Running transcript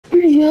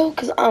studio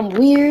because I'm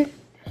weird.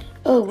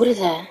 Oh, what is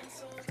that?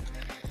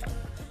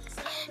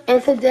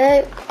 And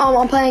today,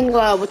 I'm playing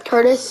with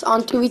Curtis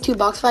on 2v2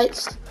 box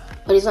fights,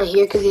 but he's not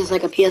here because he has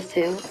like a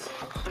PS2.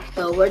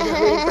 So we're just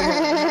waiting for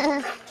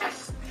him.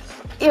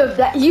 Ew,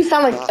 you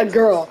sound like a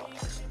girl.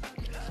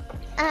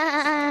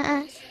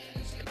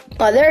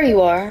 Oh, there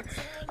you are.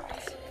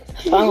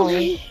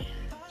 Finally.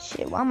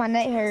 Shit, why my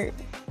neck hurt?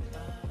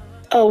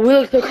 Oh, we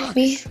look so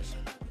creepy.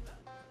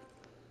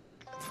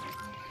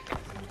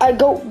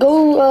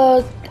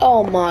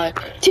 Oh my.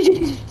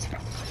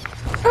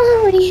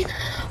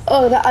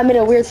 Oh, I made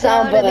a weird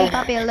sound, So but to be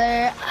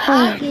popular,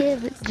 I'll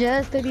give it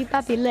just to be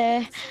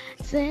popular.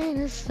 Sing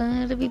a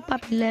song to be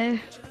popular.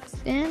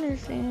 Sing a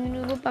song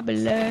to be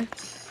popular.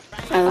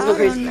 Alright, let's go I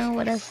crazy. don't know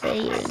what I'm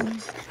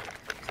saying.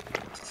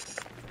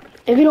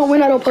 If you don't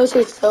win, I don't post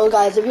it. So,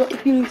 guys,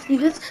 if you see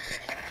this,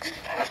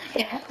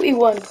 yeah, we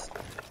won.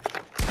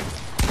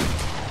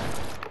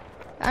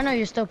 I know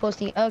you're still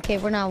posting. Okay,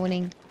 we're not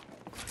winning.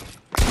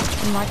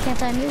 And why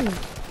can't I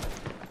move?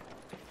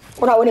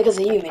 We're not winning because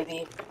of you,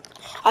 maybe.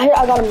 I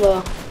got him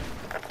though.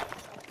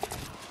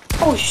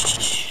 Oh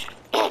shh!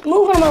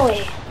 Move out of my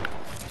way,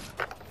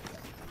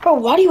 bro.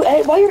 Why your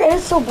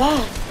edit so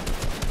bad?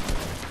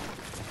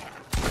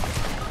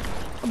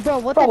 Bro,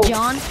 what Bro, the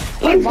John?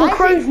 It's so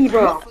crazy,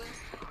 bro.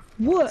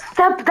 What?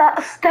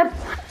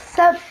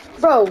 Step,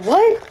 bro.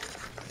 What?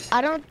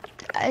 I don't.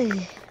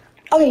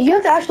 Okay, you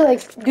have to actually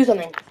like do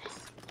something.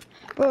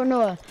 Bro,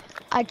 Noah,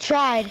 I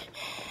tried,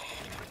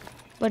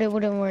 but it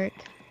wouldn't work.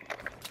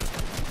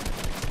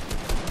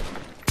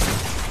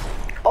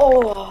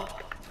 Oh.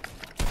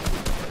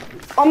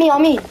 On me.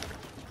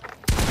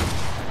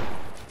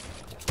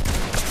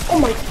 Oh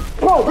my,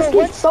 bro, this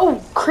game's so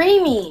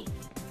creamy.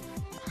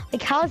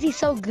 Like, how is he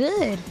so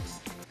good?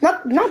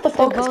 Not the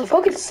focus. The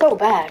focus is so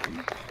bad.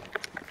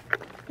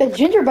 The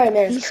gingerbread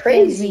man is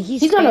crazy.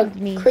 He's on a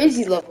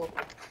crazy level.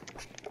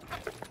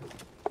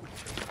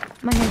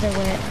 My hands are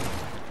wet.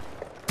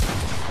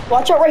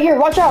 Watch out right here.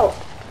 Watch out.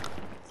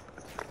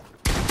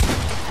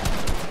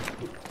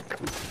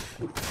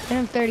 Hit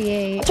him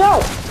 38. Watch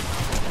out.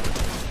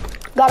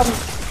 Got him.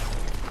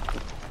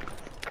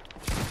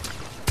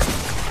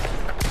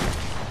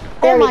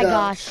 There Oh we my go.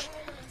 gosh.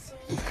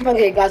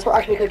 Okay, guys, we're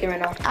actually cooking right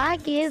now. I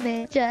give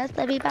it just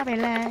to be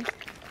popular.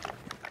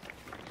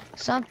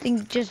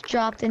 Something just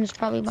dropped and it's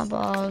probably my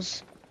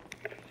balls.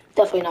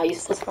 Definitely not. You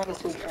still sound like a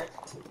sweeper.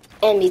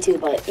 And me too,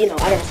 but you know,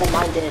 I never said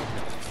mine didn't.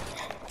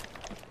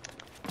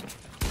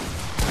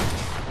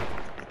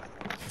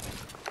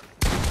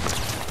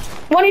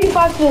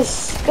 $185 to the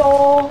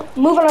skull.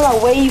 Move out of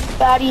my way, you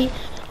fatty.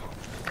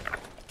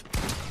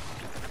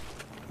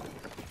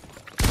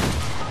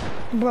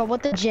 Bro,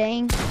 what the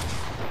Jang?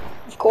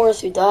 Of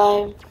course, you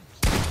die.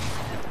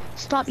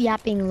 Stop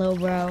yapping low,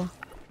 bro.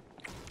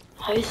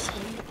 How you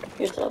saying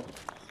yourself?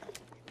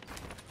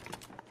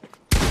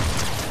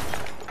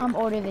 I'm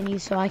older than you,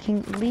 so I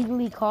can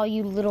legally call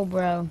you little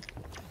bro.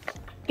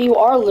 You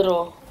are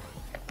little.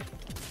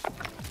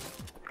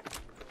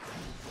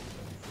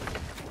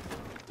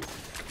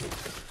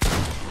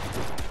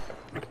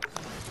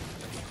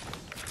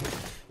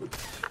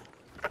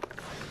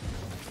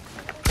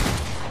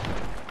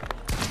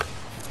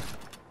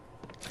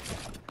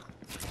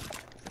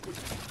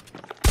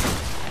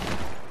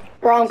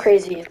 Bro, I'm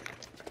crazy.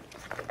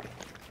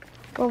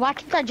 Bro, why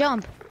can't I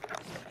jump?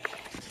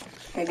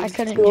 Maybe I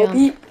couldn't go jump.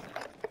 beat.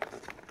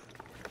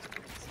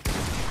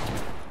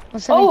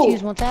 172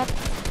 is one tap.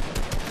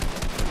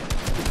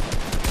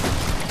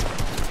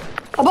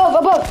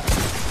 Above.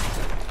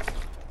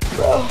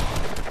 Bro.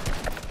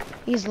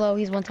 He's low,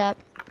 he's one tap.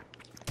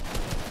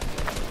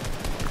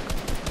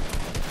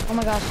 Oh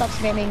my gosh, stop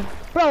spamming.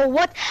 Bro,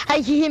 what?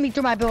 He hit me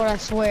through my build, I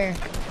swear.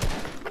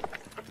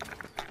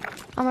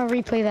 I'm gonna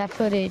replay that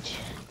footage.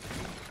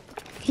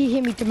 He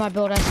hit me through my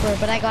build, I swear,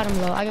 but I got him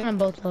low. I got them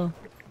both low.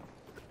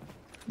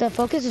 The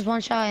focus is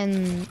one shot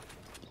and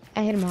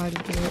I hit him hard.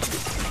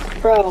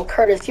 Bro,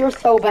 Curtis, you're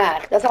so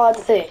bad. That's all I have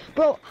to say.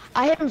 Bro,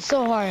 I hit him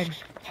so hard.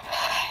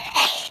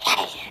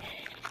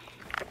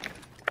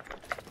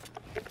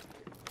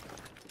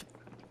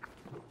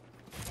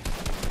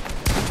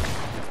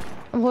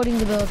 I'm holding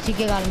the build. You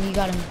got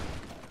him.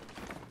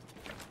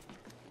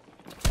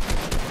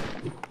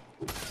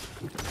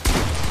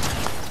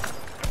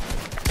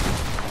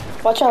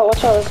 Watch out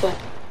this way.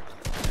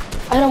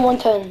 I hit him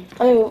 110.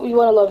 I mean,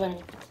 111.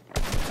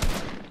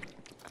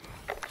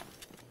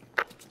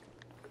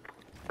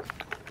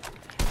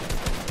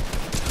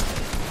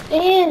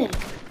 Damn it.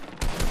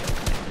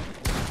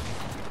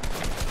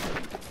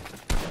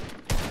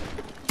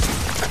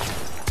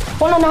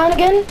 One on 9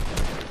 again?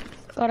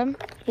 Got him.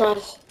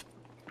 Nice.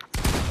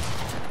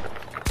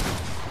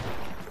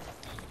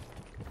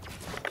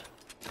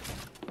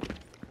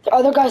 The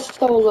other guy's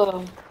so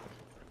low.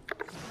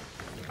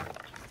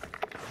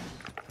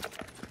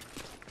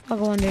 I'll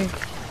go under.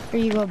 Or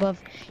you go above.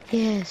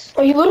 Yes.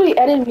 Oh, you literally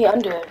edited me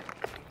under.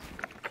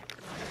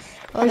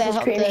 Oh, that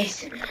helped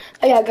us.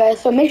 Oh, yeah, guys,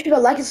 so make sure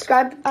to like and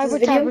subscribe to this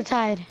video. We're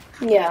tied.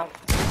 Yeah.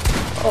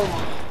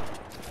 Oh.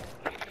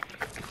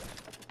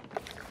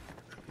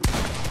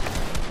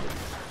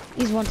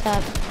 He's one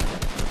tap.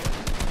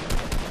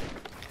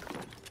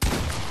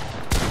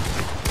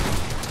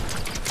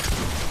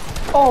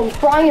 Oh, I'm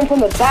frying him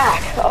from the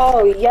back.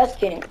 Oh, yes,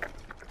 King.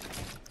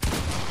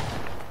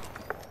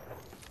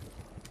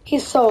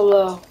 He's so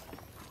low.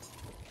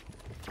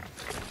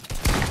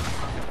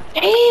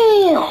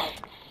 Damn!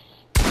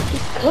 He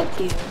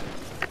cooked you.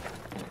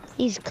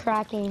 He's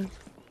cracking.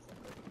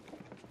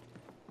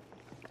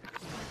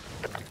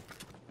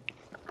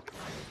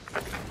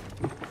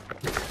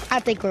 I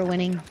think we're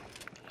winning.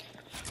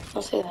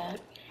 Don't say that.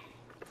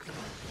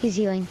 He's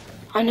healing.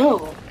 I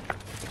know.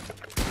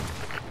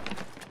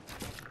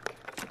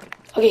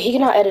 Okay, he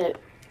cannot edit it.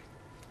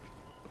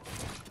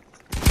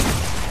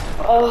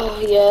 Oh,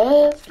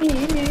 yes, he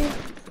is.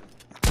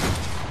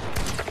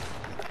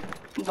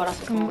 But that's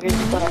some weird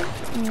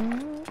stuff.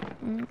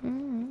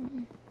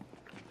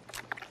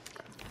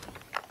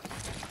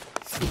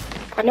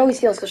 I know he's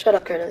healed, so shut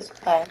up, Curtis.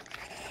 Bye.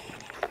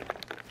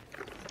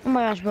 Oh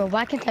my gosh, bro,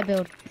 why can't I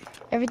build?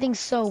 Everything's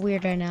so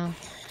weird right now.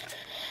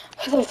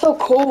 I'm so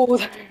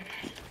cold.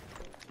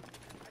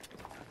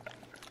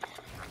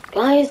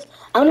 Guys,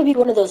 I'm gonna be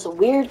one of those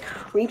weird,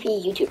 creepy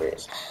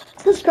YouTubers.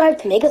 Subscribe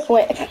to make us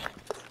win.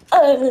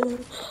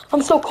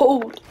 I'm so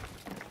cold.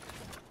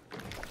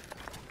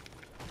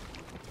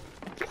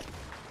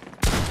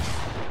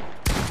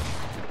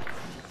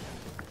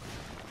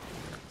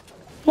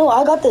 No,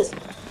 I got this.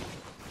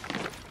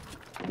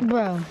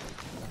 Bro.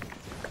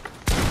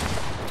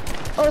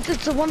 Oh,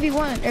 it's a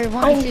 1v1, or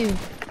 1v2.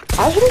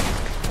 Actually?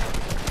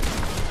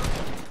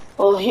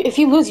 Well, if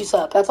you lose, you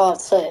suck. That's all I have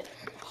to say.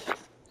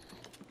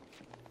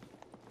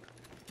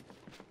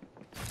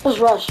 Just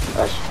rush.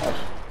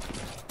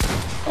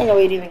 I know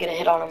we'd even get a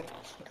hit on him.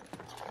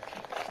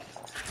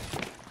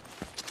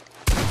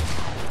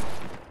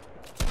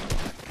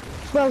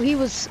 Bro, he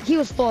was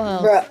full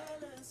health. Bruh.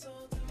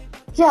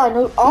 Yeah,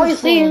 no,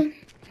 obviously.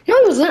 No, he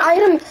wasn't. I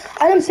hit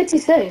him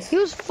 66. He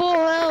was full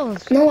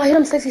health. No, I hit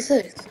him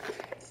 66.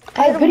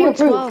 I have hit him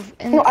video 112, proof.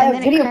 and, No, I and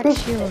have then it video cracked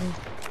proof. shield.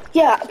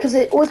 Yeah, because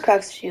it always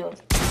cracks the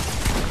shield.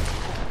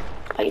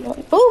 How you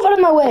doing? Move out of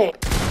my way.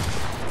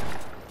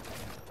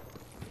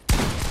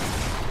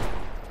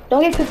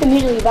 Don't get cooked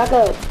immediately. Back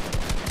up.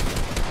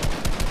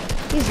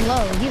 He's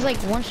low. He's like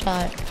one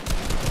shot.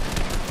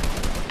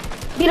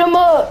 Beat him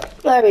up.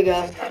 There we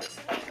go.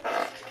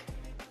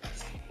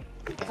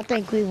 I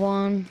think we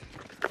won.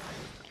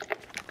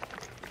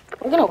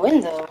 We're gonna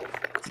win though.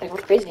 It's like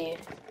we're crazy.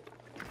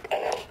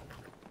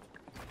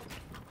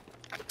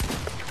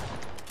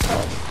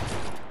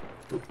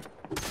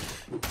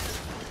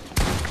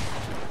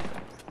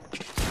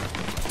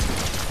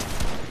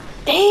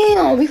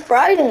 Damn, we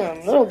fried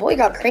him. Little boy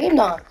got creamed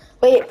on.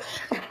 Wait,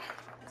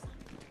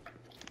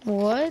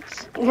 What?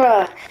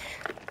 bruh.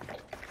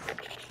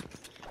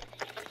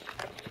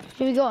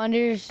 Should we go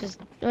under? Just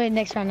wait.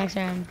 Next round.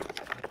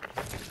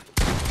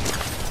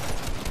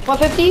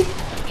 150?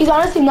 He's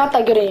honestly not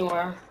that good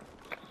anymore.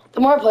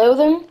 The more I play with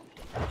him,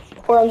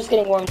 or I'm just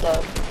getting warmed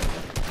up.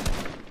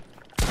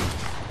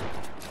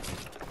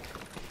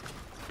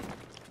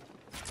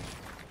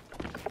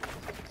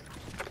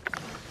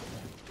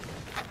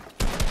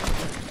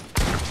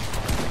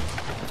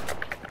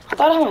 I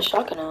thought I had my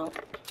shotgun out.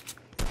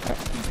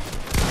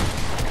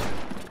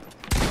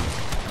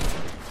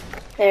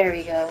 There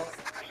we go.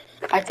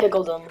 I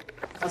tickled him.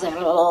 I was like,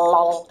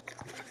 lol.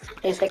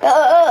 He's like,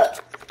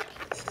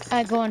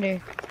 I go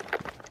under.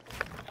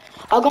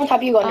 I'll go on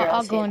top, you go under.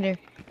 I'll go under.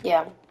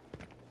 Yeah.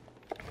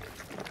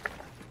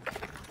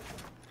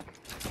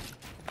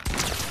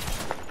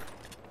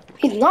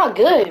 He's not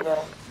good, bro.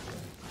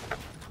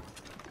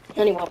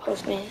 Then he won't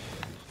post me.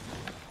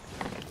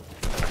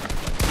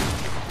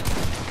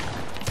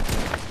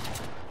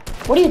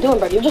 What are you doing,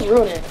 bro? You're just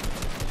ruining it.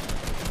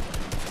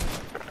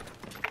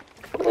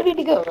 Where did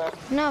he go, bro?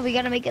 No, we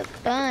gotta make it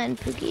fun,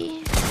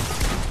 Pookie.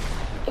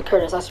 Hey,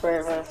 Curtis, I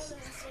swear, bro.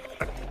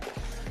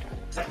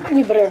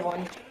 You better have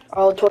one.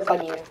 I'll twerk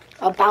on you.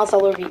 I'll bounce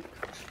all over you.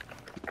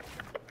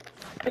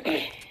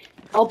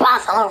 I'll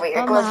bounce all over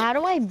your clothes. How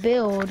do I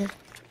build?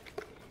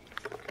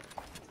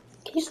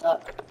 Can you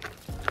stop?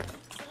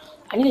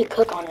 I need to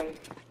cook on him.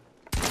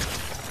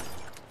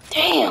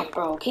 Damn,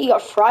 bro. He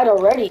got fried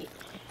already.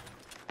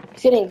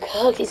 He's getting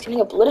cooked. He's getting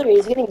obliterated.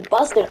 He's getting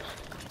busted.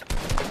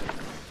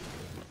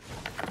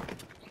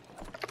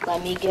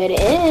 Let me get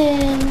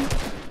in.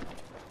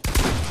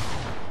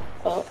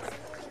 Oh.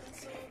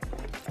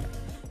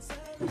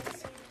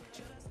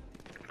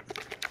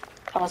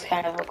 That was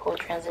kind of a cool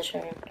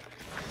transition.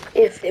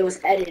 If it was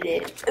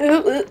edited.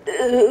 Ooh, ooh,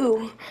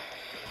 ooh.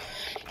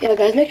 Yeah,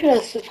 guys, make sure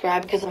to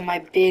subscribe because of my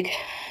big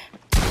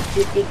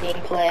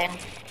gameplay.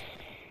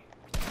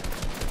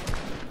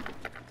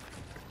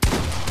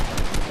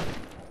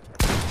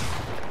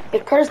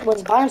 If Curtis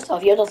wins by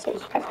himself, you have to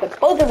subscribe to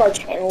both of our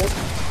channels.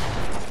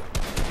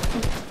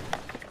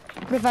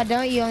 But if I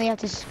don't, you only have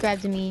to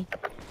subscribe to me.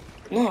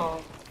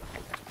 No.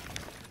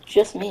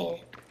 Just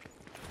me.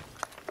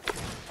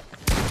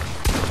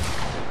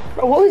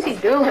 Bro, what was he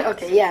doing?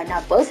 Okay, yeah,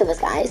 not both of us,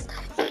 guys.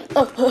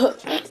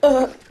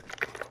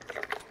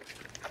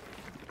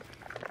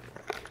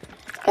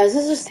 Guys,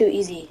 this is just too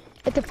easy.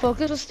 If the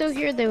focus was still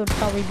here, they would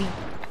probably be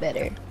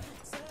better.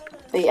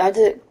 Wait, I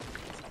did.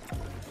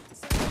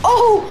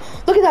 Oh,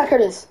 look at that,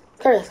 Curtis.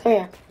 Curtis, come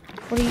here.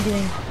 What are you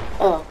doing?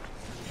 Oh.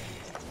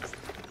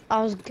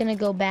 I was gonna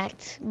go back,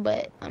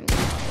 but I'm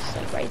just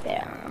like right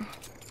there.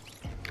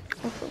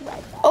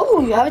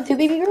 Oh, you have it too,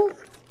 baby girl?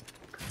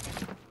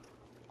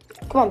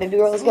 Come on, baby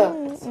girl, let's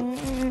go.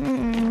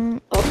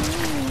 Oh.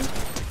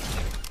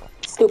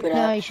 Stupid No,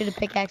 ass. you should have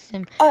pickaxed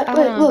him. Wait, Go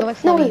back look.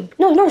 to No, lobby. wait.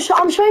 No,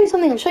 I'm showing you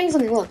something. I'm showing you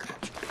something. Look.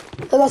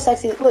 Look how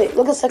sexy. Wait,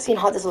 look how sexy and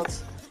hot this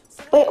looks.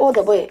 Wait, hold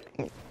up, wait.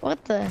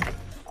 What the?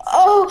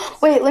 Oh,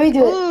 wait, let me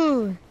do it.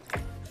 Ooh.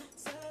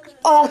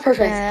 Oh, that's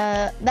perfect.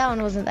 That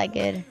one wasn't that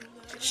good.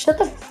 Shut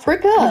the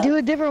frick up. Do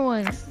a different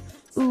one.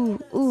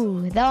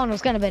 Ooh, that one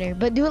was kind of better,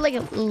 but do it like a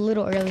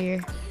little earlier.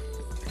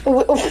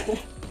 Wait,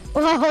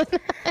 Wow.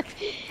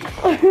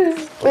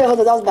 wait, hold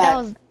on, that was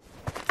bad.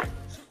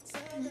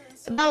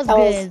 That was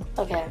good.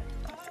 Okay.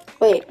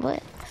 Wait,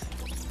 What?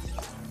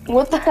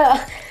 what the hell?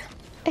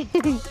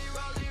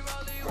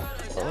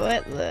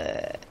 What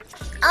the?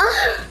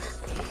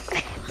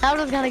 That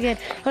was kind of good.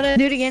 Hold on,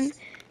 do it again.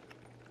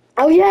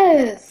 Oh,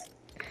 yes.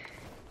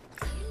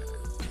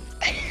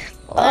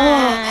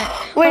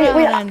 Wait,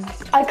 Hold on.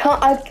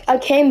 I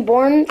came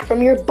born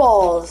from your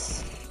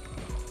balls.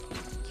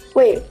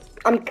 Wait,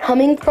 I'm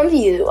coming from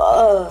you.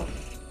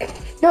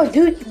 No,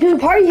 dude,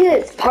 party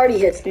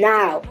hits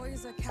now.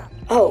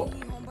 Oh,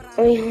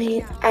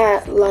 only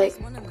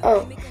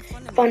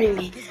funny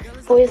me.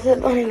 Boys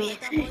that funny me.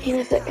 He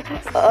was like,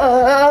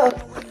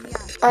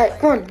 alright,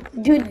 come on,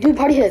 do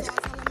party hits.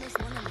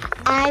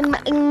 I'm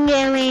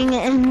going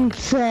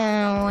into.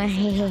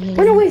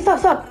 No, wait,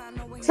 stop.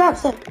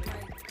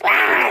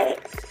 Ah!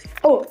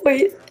 Oh,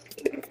 wait.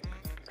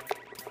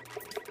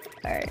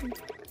 Alright.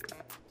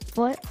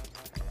 What?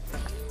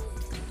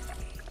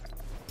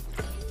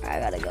 I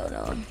gotta go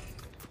now.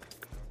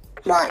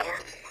 Bye.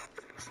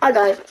 Hi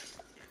guys.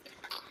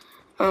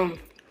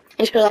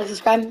 Make sure to like,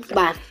 subscribe.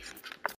 Bye.